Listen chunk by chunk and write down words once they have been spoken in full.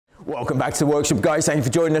Welcome back to the workshop, guys. Thank you for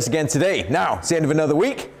joining us again today. Now, it's the end of another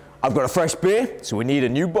week. I've got a fresh beer, so we need a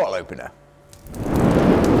new bottle opener.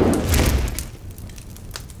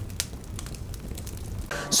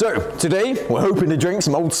 So, today, we're hoping to drink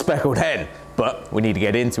some Old Speckled Hen, but we need to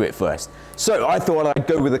get into it first. So, I thought I'd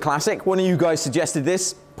go with a classic. One of you guys suggested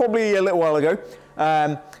this, probably a little while ago.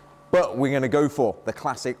 But we're going to go for the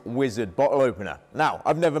classic Wizard bottle opener. Now,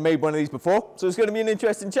 I've never made one of these before, so it's going to be an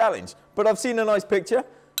interesting challenge. But I've seen a nice picture,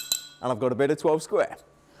 and I've got a bit of 12 square.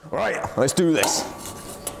 All right, let's do this.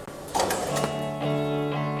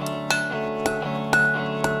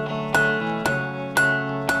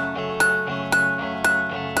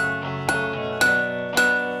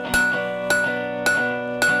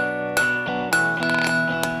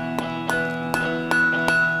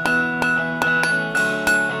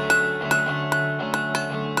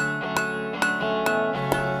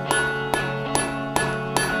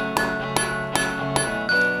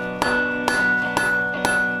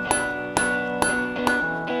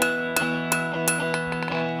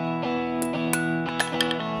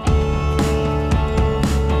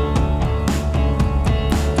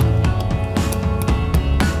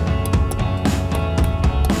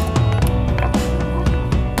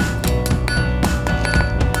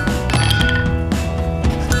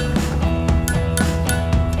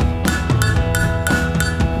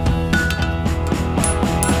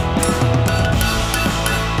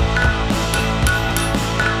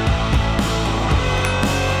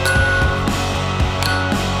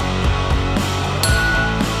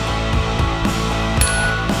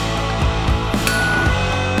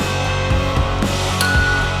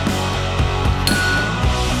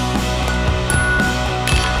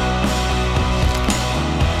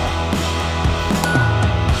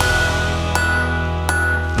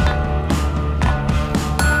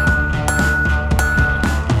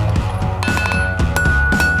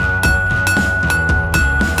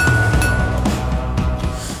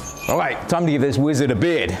 All right, time to give this wizard a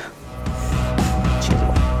beard.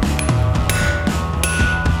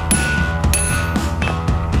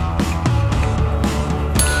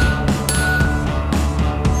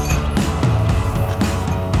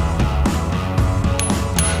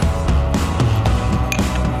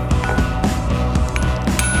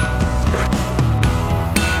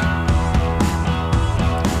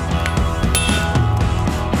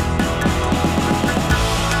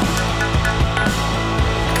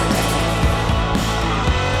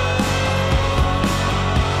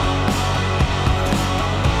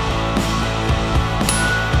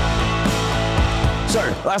 So,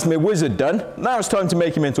 that's my wizard done. Now it's time to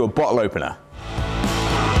make him into a bottle opener.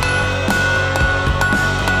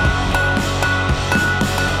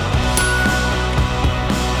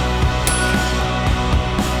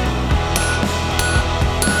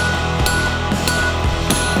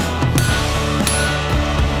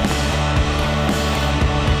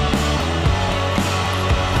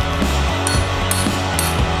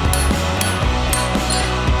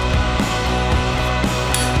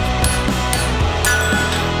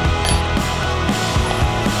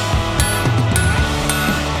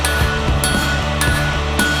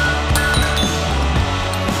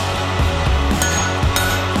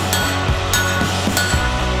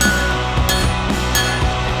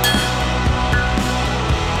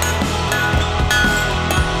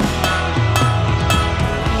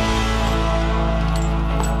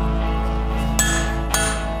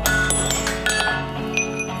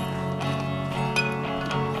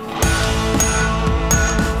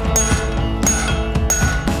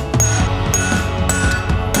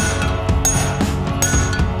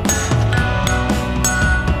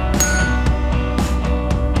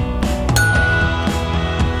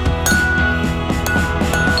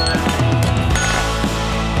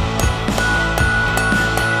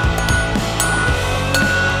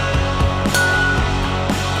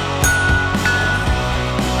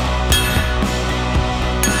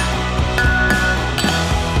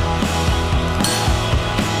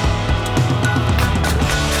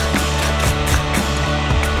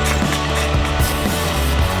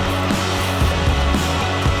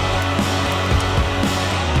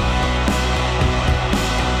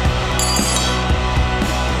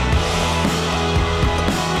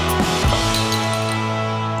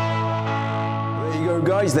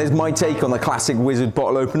 Guys, there's my take on the classic Wizard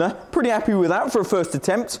bottle opener. Pretty happy with that for a first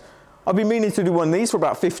attempt. I've been meaning to do one of these for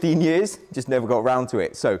about 15 years, just never got around to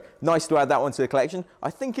it. So nice to add that one to the collection.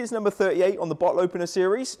 I think it's number 38 on the bottle opener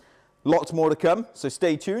series. Lots more to come, so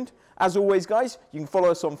stay tuned. As always, guys, you can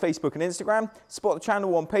follow us on Facebook and Instagram, support the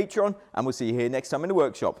channel on Patreon, and we'll see you here next time in the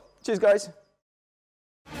workshop. Cheers, guys.